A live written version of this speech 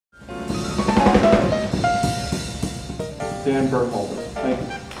Dan Burkholder. Thank you.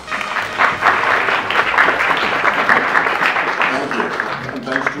 Thank you. And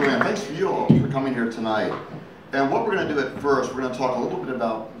thanks, Julian. Thanks for you all for coming here tonight. And what we're going to do at first, we're going to talk a little bit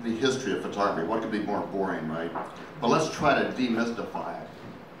about the history of photography. What could be more boring, right? But let's try to demystify it.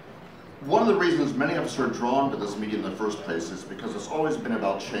 One of the reasons many of us are drawn to this medium in the first place is because it's always been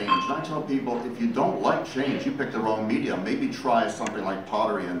about change. And I tell people, if you don't like change, you picked the wrong medium. Maybe try something like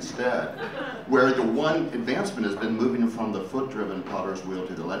pottery instead, where the one advancement has been moving from the foot-driven potter's wheel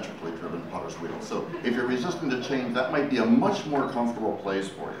to the electrically driven potter's wheel. So if you're resistant to change, that might be a much more comfortable place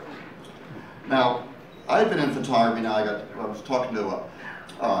for you. Now, I've been in photography now. I was talking to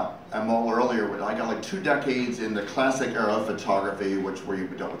Amal earlier. I got like 2 decades in the classic era of photography, where you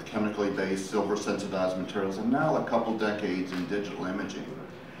dealt with chemically based, silver sensitized materials, and now a couple decades in digital imaging.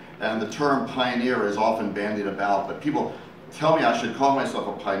 And the term pioneer is often bandied about, but people tell me I should call myself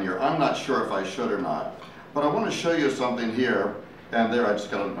a pioneer. I'm not sure if I should or not. But I want to show you something here. And there, I just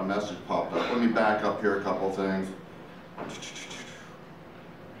got a message popped up. Let me back up here a couple things.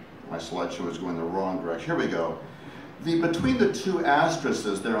 My slideshow is going the wrong direction. Here we go. Between the 2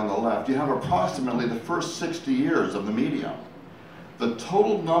 asterisks there on the left, you have approximately the first 60 years of the medium. The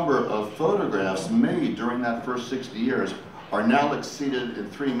total number of photographs made during that first 60 years are now exceeded in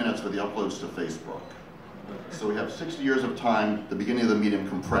 3 minutes with the uploads to Facebook. So we have 60 years of time, the beginning of the medium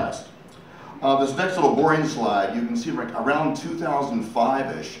compressed. This next little boring slide, you can see right around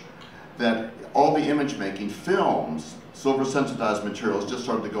 2005-ish that all the image making films, silver sensitized materials, just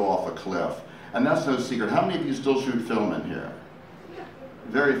started to go off a cliff. And that's no secret. How many of you still shoot film in here?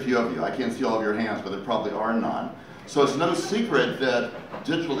 Very few of you. I can't see all of your hands, but there probably are none. So it's no secret that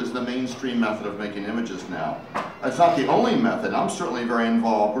digital is the mainstream method of making images now. It's not the only method. I'm certainly very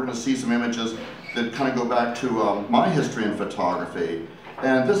involved. We're going to see some images that kind of go back to my history in photography.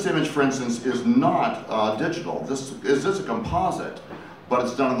 And this image, for instance, is not digital. This is a composite, but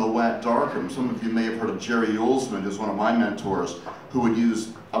it's done in the wet darkroom. Some of you may have heard of Jerry Ullsman, who's one of my mentors, who would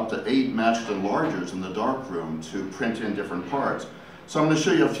use up to 8 matched enlargers in the darkroom to print in different parts. So I'm going to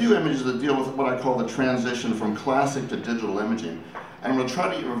show you a few images that deal with what I call the transition from classic to digital imaging. And I'm going to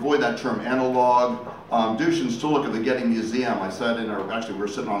try to avoid that term analog. Dushin still look at the Getty Museum. I said actually we were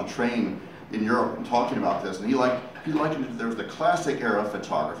sitting on a train in Europe and talking about this, and he likened it, there was the classic era of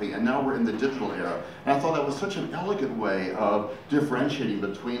photography, and now we're in the digital era. And I thought that was such an elegant way of differentiating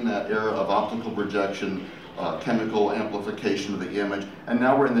between that era of optical projection, chemical amplification of the image, and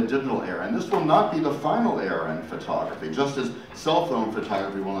now we're in the digital era. And this will not be the final era in photography, just as cell phone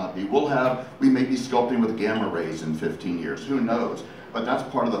photography will not be. We may be sculpting with gamma rays in 15 years, who knows? But that's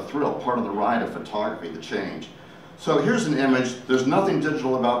part of the thrill, part of the ride of photography, the change. So here's an image. There's nothing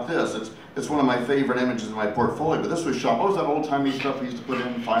digital about this. It's one of my favorite images in my portfolio, but this was shot. What was that old-timey stuff we used to put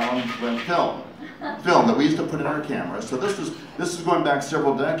in film that we used to put in our cameras. So this is going back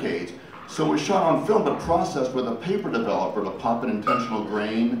several decades. So it was shot on film, but processed with a paper developer to pop an intentional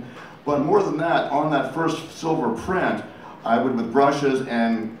grain. But more than that, on that first silver print, I would, with brushes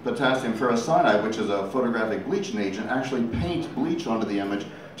and potassium ferrocyanide, which is a photographic bleaching agent, actually paint bleach onto the image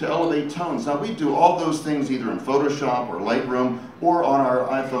to elevate tones. Now we do all those things either in Photoshop or Lightroom or on our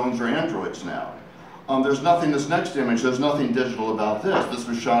iPhones or Androids now. There's nothing, this next image, there's nothing digital about this. This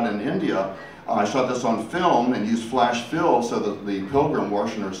was shot in India. I shot this on film and used flash fill so that the pilgrim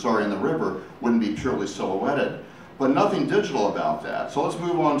washing her sari in the river wouldn't be purely silhouetted. But nothing digital about that. So let's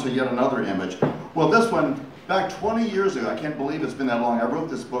move on to yet another image. Well, this one, back 20 years ago, I can't believe it's been that long, I wrote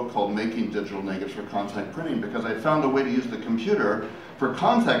this book called Making Digital Negatives for Contact Printing because I found a way to use the computer for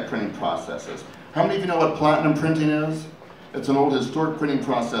contact printing processes. How many of you know what platinum printing is? It's an old historic printing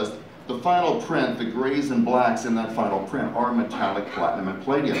process. The final print, the grays and blacks in that final print are metallic platinum and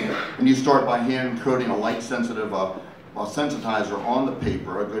palladium. And you start by hand coating a light sensitive sensitizer on the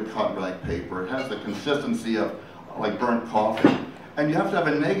paper, a good cotton rag paper. It has the consistency of like burnt coffee. And you have to have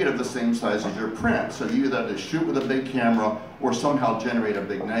a negative the same size as your print. So you either have to shoot with a big camera or somehow generate a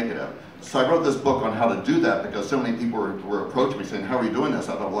big negative. So I wrote this book on how to do that because so many people were approaching me saying, how are you doing this?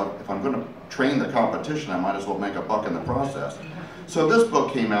 I thought, well, if I'm going to train the competition, I might as well make a buck in the process. So this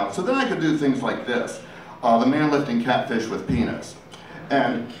book came out. So then I could do things like this. The man lifting catfish with penis.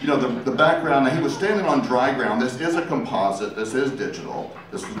 And you know, the background, he was standing on dry ground. This is a composite, this is digital.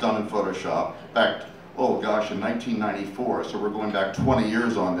 This was done in Photoshop back, oh gosh, in 1994. So we're going back 20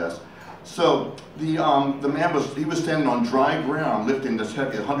 years on this. So the man was standing on dry ground lifting this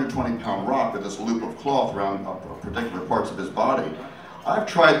heavy 120-pound rock with this loop of cloth around particular parts of his body. I've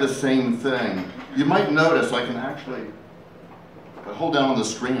tried the same thing. You might notice I can actually, if hold down on the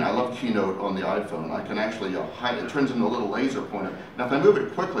screen, I love Keynote on the iPhone, I can actually hide it. It turns into a little laser pointer. Now if I move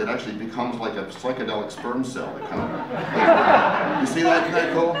it quickly, it actually becomes like a psychedelic sperm cell. It kind of, you see that? Isn't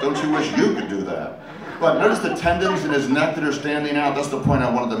that cool? Don't you wish you could do that? But notice the tendons in his neck that are standing out. That's the point I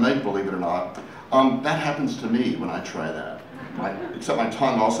wanted to make, believe it or not. That happens to me when I try that. Except my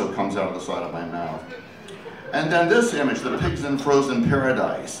tongue also comes out of the side of my mouth. And then this image, the pigs in frozen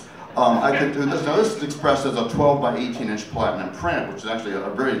paradise. I could do this. Now this is expressed as a 12 by 18-inch platinum print, which is actually a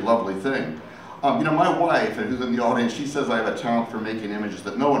very lovely thing. You know, my wife, who's in the audience, she says I have a talent for making images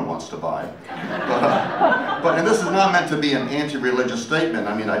that no one wants to buy. And this is not meant to be an anti-religious statement.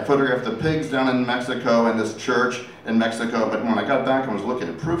 I mean, I photographed the pigs down in Mexico and this church in Mexico, but when I got back and was looking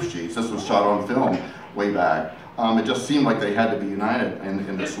at proof sheets, this was shot on film way back, it just seemed like they had to be united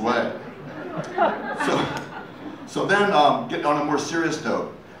in this way. So then, getting on a more serious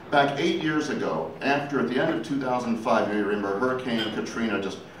note, back 8 years ago, at the end of 2005, you remember Hurricane Katrina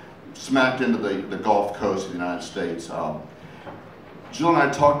just smacked into the Gulf Coast of the United States. Jill and I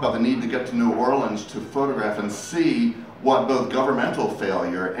talked about the need to get to New Orleans to photograph and see what both governmental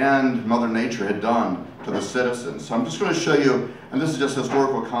failure and Mother Nature had done to the citizens. So I'm just going to show you, and this is just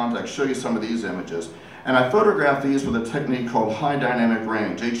historical context, show you some of these images. And I photographed these with a technique called high dynamic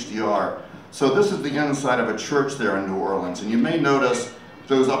range, HDR. So this is the inside of a church there in New Orleans, and you may notice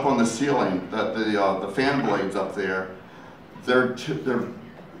those up on the ceiling, that the fan blades up there, they're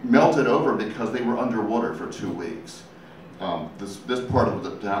melted over because they were underwater for 2 weeks. This part of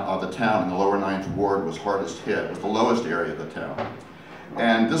the town in the lower 9th Ward was hardest hit. It was the lowest area of the town.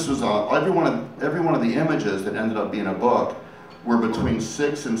 And this was, every one of the images that ended up being a book were between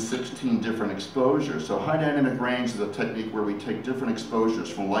 6 and 16 different exposures. So high dynamic range is a technique where we take different exposures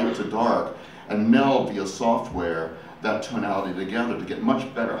from light to dark and meld via software that tonality together to get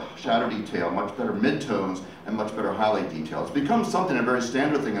much better shadow detail, much better midtones, and much better highlight detail. It's become something, a very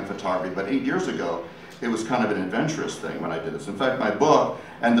standard thing in photography, but 8 years ago, it was kind of an adventurous thing when I did this. In fact, my book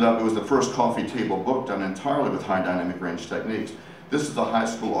ended up, it was the first coffee table book done entirely with high dynamic range techniques. This is the high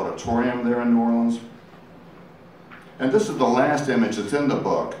school auditorium there in New Orleans. And this is the last image that's in the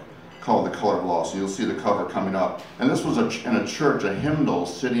book called The Color of Loss. You'll see the cover coming up. And this was in a church, a hymnal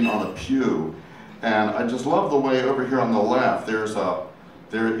sitting on a pew. And I just love the way over here on the left, there is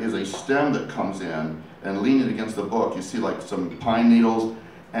a stem that comes in, and leaning against the book, you see like some pine needles,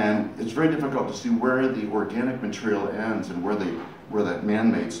 and it's very difficult to see where the organic material ends and where that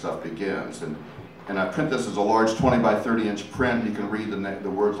man-made stuff begins. And I print this as a large 20 by 30 inch print. You can read the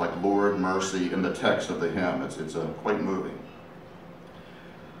words like Lord, mercy in the text of the hymn. It's quite moving.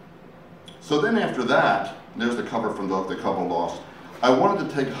 So then after that, there's the cover from the Cover Lost. I wanted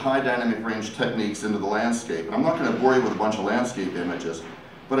to take high dynamic range techniques into the landscape. And I'm not going to bore you with a bunch of landscape images,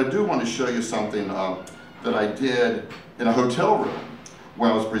 but I do want to show you something that I did in a hotel room where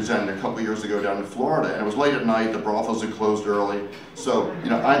I was presenting a couple years ago down in Florida. And it was late at night, the brothels had closed early. So,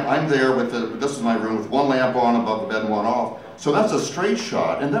 you know, I'm there with this is my room with one lamp on above the bed and one off. So that's a straight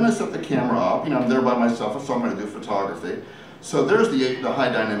shot. And then I set the camera up, you know, I'm there by myself, so I'm going to do photography. So there's the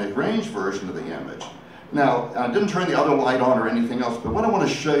high dynamic range version of the image. Now, I didn't turn the other light on or anything else, but what I want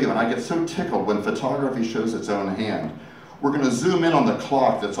to show you, and I get so tickled when photography shows its own hand, we're going to zoom in on the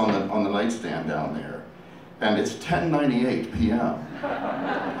clock that's on the nightstand down there, and it's 10:98 p.m.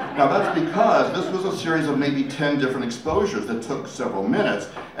 Now that's because this was a series of maybe 10 different exposures that took several minutes,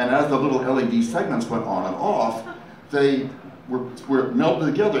 and as the little LED segments went on and off, they were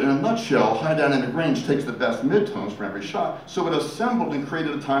melded together. In a nutshell, high dynamic range takes the best midtones from every shot, so it assembled and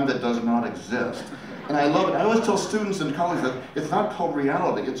created a time that does not exist. And I love it. I always tell students in college that it's not called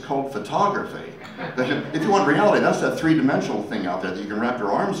reality, it's called photography. If you want reality, that's that three-dimensional thing out there that you can wrap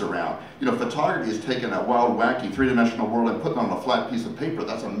your arms around. You know, photography is taking that wild, wacky, three-dimensional world and putting it on a flat piece of paper.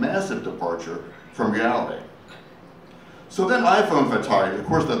 That's a massive departure from reality. So then iPhone photography, of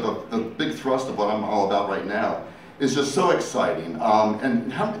course, the big thrust of what I'm all about right now, is just so exciting.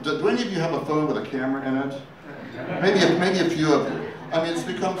 And do any of you have a phone with a camera in it? Maybe a few of you. I mean, it's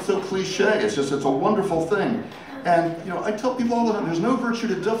become so cliche. It's a wonderful thing. And, you know, I tell people all the time, there's no virtue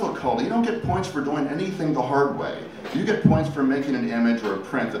to difficulty. You don't get points for doing anything the hard way. You get points for making an image or a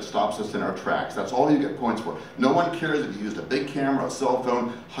print that stops us in our tracks. That's all you get points for. No one cares if you used a big camera, a cell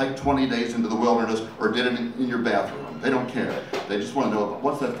phone, hiked 20 days into the wilderness, or did it in your bathroom. They don't care. They just want to know,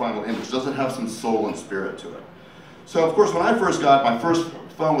 what's that final image? Does it have some soul and spirit to it? So, of course, when I first got my first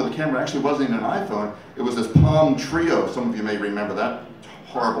phone with a camera, actually wasn't even an iPhone. It was this Palm Trio. Some of you may remember that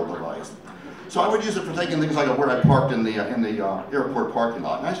horrible device. So I would use it for taking things like where I parked in the airport parking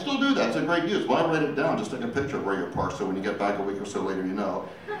lot. And I still do that. It's a great use. Why write it down? Just take a picture of where you're parked so when you get back a week or so later, you know.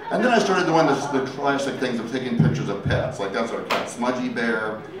 And then I started doing the classic things of taking pictures of pets. Like that's our cat, Smudgy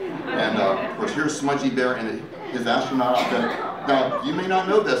Bear. And of course, here's Smudgy Bear in his astronaut outfit. Now, you may not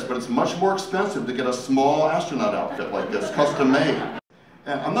know this, but it's much more expensive to get a small astronaut outfit like this, custom made.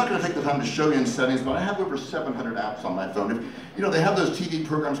 And I'm not going to take the time to show you in settings, but I have over 700 apps on my phone. If, you know, they have those TV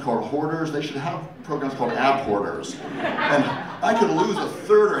programs called hoarders. They should have programs called app hoarders. And I could lose a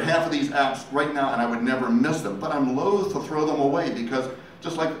third or half of these apps right now, and I would never miss them. But I'm loath to throw them away because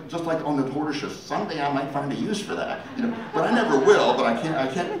just like on the hoarder show, someday I might find a use for that. You know, but I never will. But I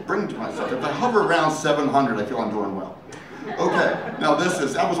can't bring it to myself. If I hover around 700, I feel I'm doing well. Okay. Now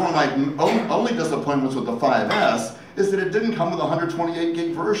that was one of my only disappointments with the 5S. Is that it didn't come with a 128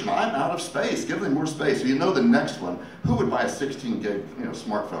 gig version. I'm out of space. Give them more space. So you know the next one. Who would buy a 16 gig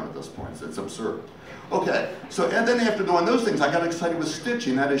smartphone at this point? It's absurd. Okay, so and then after doing those things, I got excited with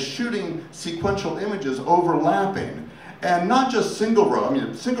stitching. That is shooting sequential images overlapping. And not just single row. I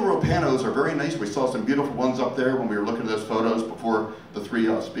mean, single row panos are very nice. We saw some beautiful ones up there when we were looking at those photos before the three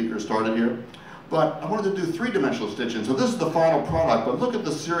speakers started here. But I wanted to do three-dimensional stitching. So this is the final product, but look at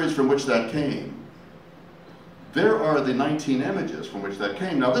the series from which that came. There are the 19 images from which that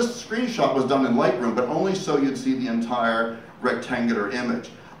came. Now this screenshot was done in Lightroom, but only so you'd see the entire rectangular image.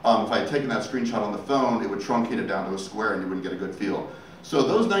 If I had taken that screenshot on the phone, it would truncate it down to a square and you wouldn't get a good feel. So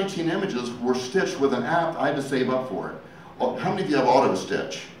those 19 images were stitched with an app. I had to save up for it. How many of you have auto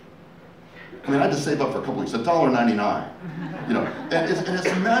stitch? I mean, I had to save up for a couple weeks, $1.99. You know, and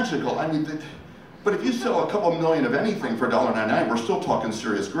it's magical. I mean, but if you sell a couple million of anything for $1.99, we're still talking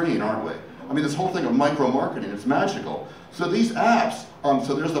serious green, aren't we? I mean, this whole thing of micro-marketing, it's magical. So these apps,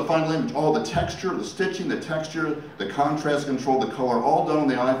 so there's the final image, all the texture, the stitching, the texture, the contrast control, the color, all done on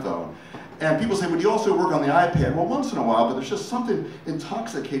the iPhone. And people say, would you also work on the iPad? Well, once in a while, but there's just something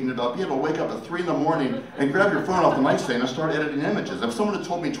intoxicating about being able to wake up at 3 in the morning and grab your phone off the nightstand and start editing images. If someone had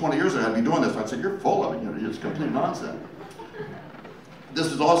told me 20 years ago I'd be doing this, I'd say, you're full of it, you know, it's complete nonsense. This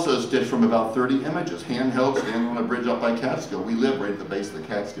is also stitched from about 30 images, handheld, standing on a bridge up by Catskill. We live right at the base of the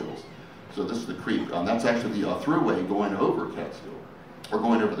Catskills. So this is the creek. That's actually the throughway going over Catskill, or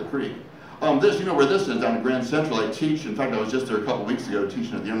going over the creek. This, you know where this is, down at Grand Central. I teach, in fact I was just there a couple weeks ago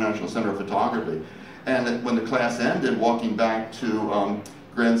teaching at the International Center of Photography. And when the class ended, walking back to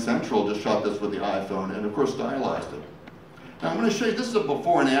Grand Central, just shot this with the iPhone and of course stylized it. Now I'm going to show you, this is a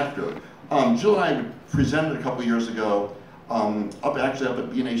before and after. Jill and I presented a couple years ago actually up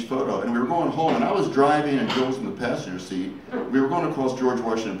at B&H Photo, and we were going home, and I was driving and Jill was in the passenger seat. We were going across George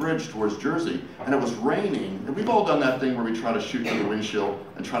Washington Bridge towards Jersey, and it was raining, and we've all done that thing where we try to shoot through the windshield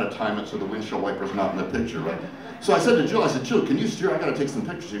and try to time it so the windshield wiper's not in the picture, right? So I said to Jill, Jill, can you steer? I got to take some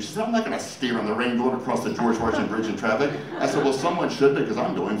pictures here. She said, I'm not going to steer in the rain going across the George Washington Bridge in traffic. I said, well, someone should because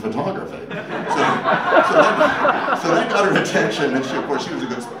I'm doing photography. So that got her attention, and she, of course, she was a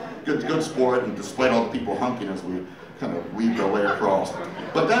good sport, and despite all the people honking as we kind of weaved our way across.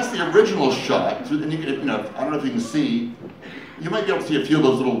 But that's the original shot, and you can, you know, I don't know if you can see, you might be able to see a few of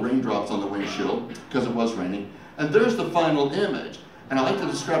those little raindrops on the windshield, because it was raining. And there's the final image. And I like to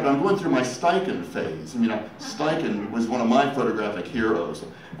describe it, I'm going through my Steichen phase. I mean, Steichen was one of my photographic heroes,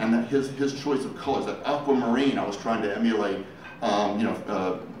 and that his choice of colors, that aquamarine I was trying to emulate,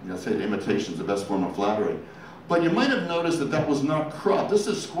 say the imitation is the best form of flattery. But you might have noticed that that was not cropped. This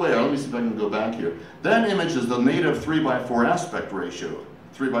is square. Let me see if I can go back here. That image is the native 3:4 aspect ratio.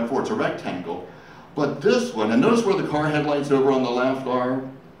 3:4, it's a rectangle. But this one, and notice where the car headlights over on the left are?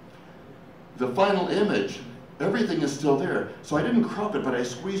 The final image, everything is still there. So I didn't crop it, but I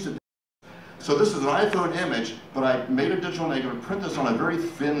squeezed it. So this is an iPhone image, but I made a digital negative, print this on a very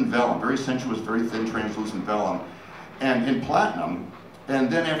thin vellum, very sensuous, very thin, translucent vellum, and in platinum. And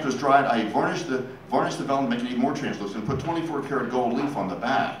then after it's dried, I varnished the vellum to make it even more translucent, and put 24-karat gold leaf on the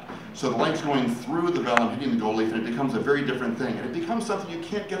back. So the light's going through the vellum, hitting the gold leaf, and it becomes a very different thing. And it becomes something you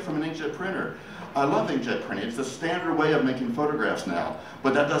can't get from an inkjet printer. I love inkjet printing. It's the standard way of making photographs now.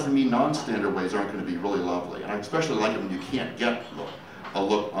 But that doesn't mean non-standard ways aren't going to be really lovely. And I especially like it when you can't get a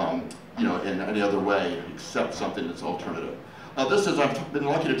look in any other way except something that's alternative. I've been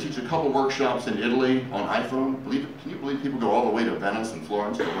lucky to teach a couple workshops in Italy on iPhone. Can you believe people go all the way to Venice and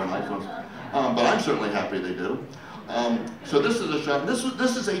Florence to learn iPhones? But I'm certainly happy they do. So this is a shot. This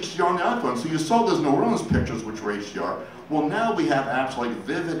is HDR on the iPhone. So you saw those New Orleans pictures, which were HDR. Well, now we have apps like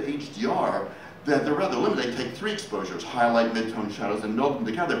Vivid HDR that they're rather limited. They take 3 exposures, highlight, midtone shadows, and meld them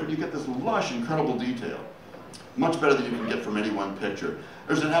together. But you get this lush, incredible detail. Much better than you can get from any one picture.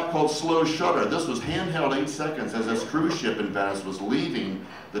 There's an app called Slow Shutter. This was handheld 8 seconds as this cruise ship in Venice was leaving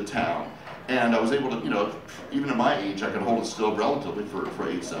the town. And I was able to, you know, even at my age, I could hold it still relatively for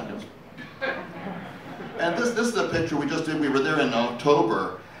 8 seconds. And this is a picture we just did. We were there in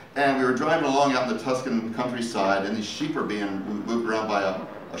October, and we were driving along out in the Tuscan countryside, and these sheep are being moved around by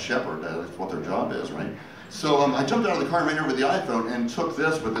a shepherd. That's what their job is, right? So I jumped out of the car and ran over with the iPhone and took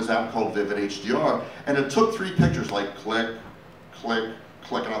this with this app called Vivid HDR, and it took 3 pictures, like click, click,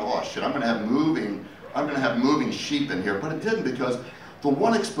 click, and I thought, oh shit, I'm gonna have moving sheep in here, but it didn't, because the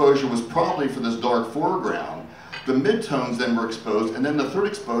one exposure was probably for this dark foreground. The midtones then were exposed, and then the third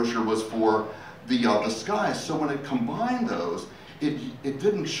exposure was for the sky. So when it combined those, it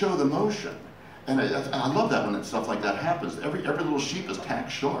didn't show the motion. And I love that when stuff like that happens. Every little sheep is tack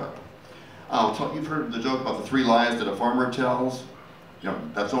sharp. You've heard the joke about the 3 lies that a farmer tells. You know,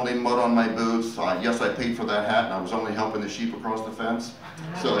 that's only mud on my boots. Yes, I paid for that hat, and I was only helping the sheep across the fence.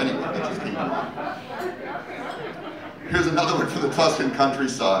 So anyway, that just came to mind. Here's another one for the Tuscan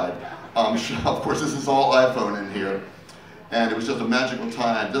countryside. Of course, this is all iPhone in here. And it was just a magical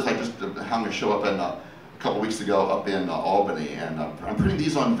time. I just hung a show up a couple weeks ago up in Albany, and I'm putting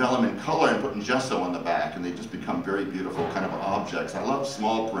these on vellum in color and putting gesso on the back, and they just become very beautiful kind of objects. I love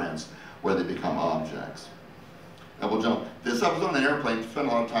small prints where they become objects. And we'll jump. I was on an airplane, spent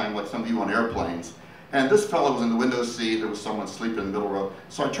a lot of time like some of you on airplanes, and this fellow was in the window seat. There was someone sleeping in the middle row.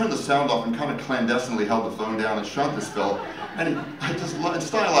 So I turned the sound off and kind of clandestinely held the phone down and shot this fellow. And I just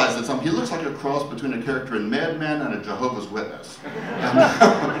stylized it. He looks like a cross between a character in Mad Men and a Jehovah's Witness. And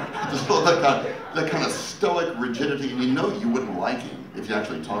I just love that kind of stoic rigidity, and you know you wouldn't like him if you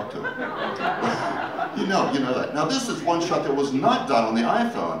actually talked to him. you know that. Now this is one shot that was not done on the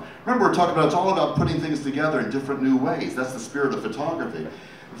iPhone. Remember, we're talking about it's all about putting things together in different new ways. That's the spirit of photography.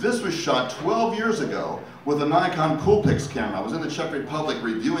 This was shot 12 years ago with a Nikon Coolpix camera. I was in the Czech Republic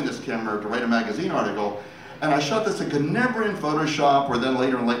reviewing this camera to write a magazine article, and I shot this and could never in Photoshop, or then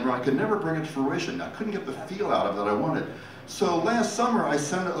later on, I could never bring it to fruition. I couldn't get the feel out of it that I wanted. So last summer, I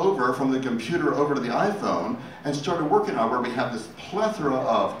sent it over from the computer over to the iPhone and started working on where we have this plethora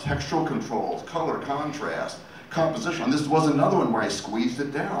of textural controls, color, contrast, composition. And this was another one where I squeezed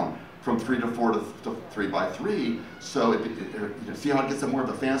it down from 3 to 4 to 3 by 3. So you can see how it gets a more of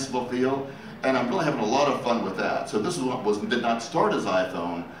a fanciful feel. And I'm really having a lot of fun with that. So this is what did not start as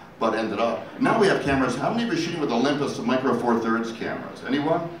iPhone, but ended up. Now we have cameras. How many of you are shooting with Olympus Micro Four Thirds cameras?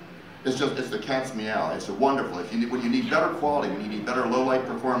 Anyone? It's the cat's meow. It's wonderful. When you need better quality, when you need better low light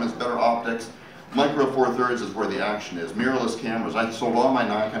performance, better optics, Micro Four Thirds is where the action is. Mirrorless cameras. I sold all my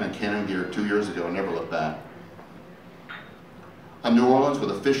Nikon and Canon gear 2 years ago and never looked back. New Orleans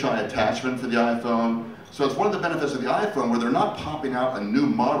with a fisheye attachment for the iPhone. So it's one of the benefits of the iPhone where they're not popping out a new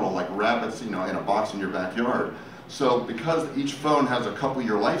model like rabbits, in a box in your backyard. So because each phone has a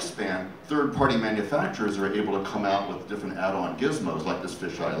couple-year lifespan, third-party manufacturers are able to come out with different add-on gizmos like this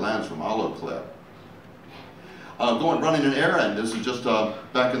fisheye lens from Holoclip. Running an errand. This is just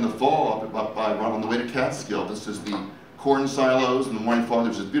back in the fall up on the way to Catskill. This is the corn silos in the morning fog.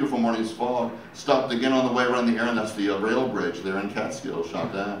 There's this beautiful morning's fog. Stopped again on the way running the errand. That's the rail bridge there in Catskill.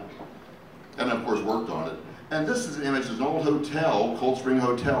 Shot that. And of course worked on it. And this is an image of an old hotel, Cold Spring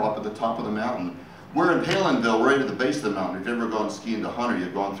Hotel, up at the top of the mountain. We're in Palinville, right at the base of the mountain. If you've ever gone skiing to Hunter,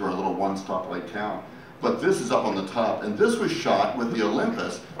 you've gone through our little one-stoplight town. But this is up on the top, and this was shot with the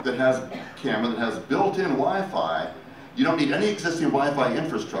Olympus that has a camera that has built-in Wi-Fi. You don't need any existing Wi-Fi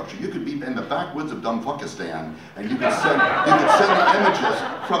infrastructure. You could be in the backwoods of Dumfuckistan, and you could send the images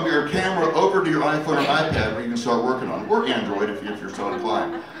from your camera over to your iPhone or iPad where you can start working on it, or Android if you're so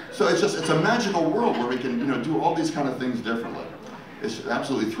inclined. So it's a magical world where we can do all these kind of things differently. It's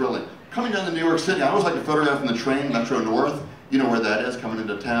absolutely thrilling. Coming down to New York City, I always like to photograph from the train, Metro North. You know where that is, coming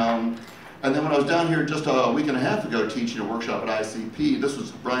into town. And then when I was down here just a week and a half ago teaching a workshop at ICP, this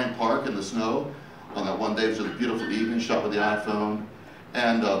was Bryant Park in the snow. On that one day, it was a beautiful evening, shot with the iPhone.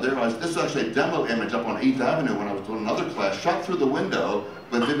 And this is actually a demo image up on 8th Avenue when I was doing another class, shot through the window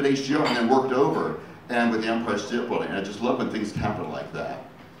with Vivid HDR and then worked over, and with the Empire State Building. And I just love when things happen like that.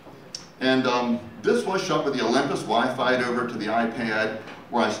 And this was shot with the Olympus, Wi-Fi'd over to the iPad,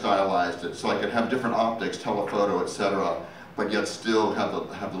 where I stylized it so I could have different optics, telephoto, etc., but yet still have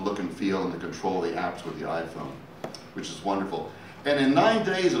the look and feel and the control of the apps with the iPhone, which is wonderful. And in 9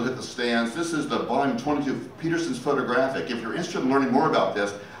 days it'll hit the stands. This is the volume 22 of Peterson's Photographic. If you're interested in learning more about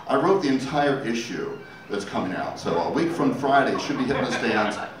this, I wrote the entire issue that's coming out. So a week from Friday it should be hitting the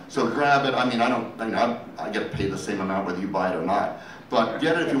stands. So grab it. I get paid the same amount whether you buy it or not. But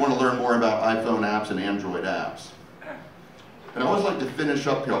get it if you want to learn more about iPhone apps and Android apps. And I always like to finish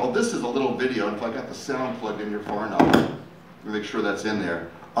up here. Oh, this is a little video. And if I got the sound plugged in here far enough, make sure that's in there.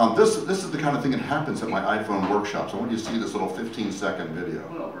 This is the kind of thing that happens at my iPhone workshops. I want you to see this little 15-second video.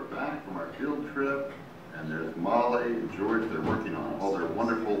 Well, we're back from our field trip, and there's Molly and George. They're working on all their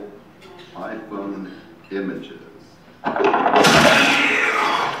wonderful iPhone images.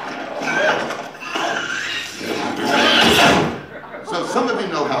 So some of you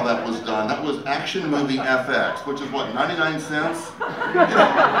know how that was done. That was Action Movie FX, which is what, 99 cents?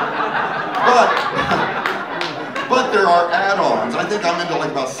 But there are add-ons. I think I'm into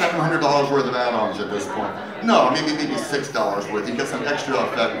like about $700 worth of add-ons at this point. No, maybe $6 worth. You get some extra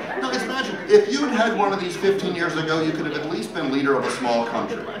effect. No, imagine, if you'd had one of these 15 years ago, you could have at least been leader of a small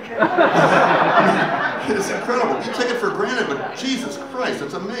country. It's incredible. You take it for granted, but Jesus Christ,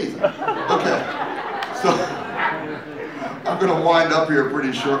 it's amazing. Okay, so I'm going to wind up here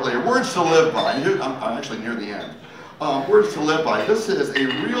pretty shortly. Words to live by. I'm actually near the end. Words to live by. This is a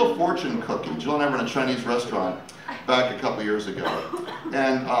real fortune cookie. Jill and I were in a Chinese restaurant back a couple years ago.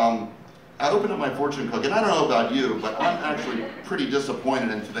 And I opened up my fortune cookie, and I don't know about you, but I'm actually pretty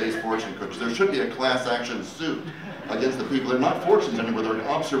disappointed in today's fortune cookies. There should be a class action suit against the people. They're not fortunes anymore, they're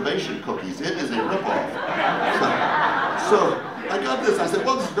observation cookies. It is a ripoff. So I got this, I said,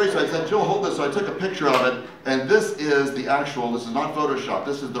 well, this is great. So I said, Jill, hold this. So I took a picture of it, and this is the actual, this is not Photoshop,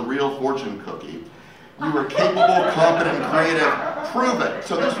 this is the real fortune cookie. You were capable, competent, creative, prove it.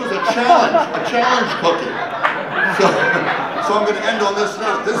 So this was a challenge cookie. So I'm going to end on this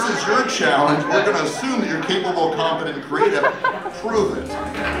note. This is your challenge. We're going to assume that you're capable, competent, creative. Prove it.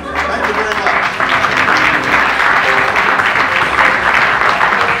 Thank you very much.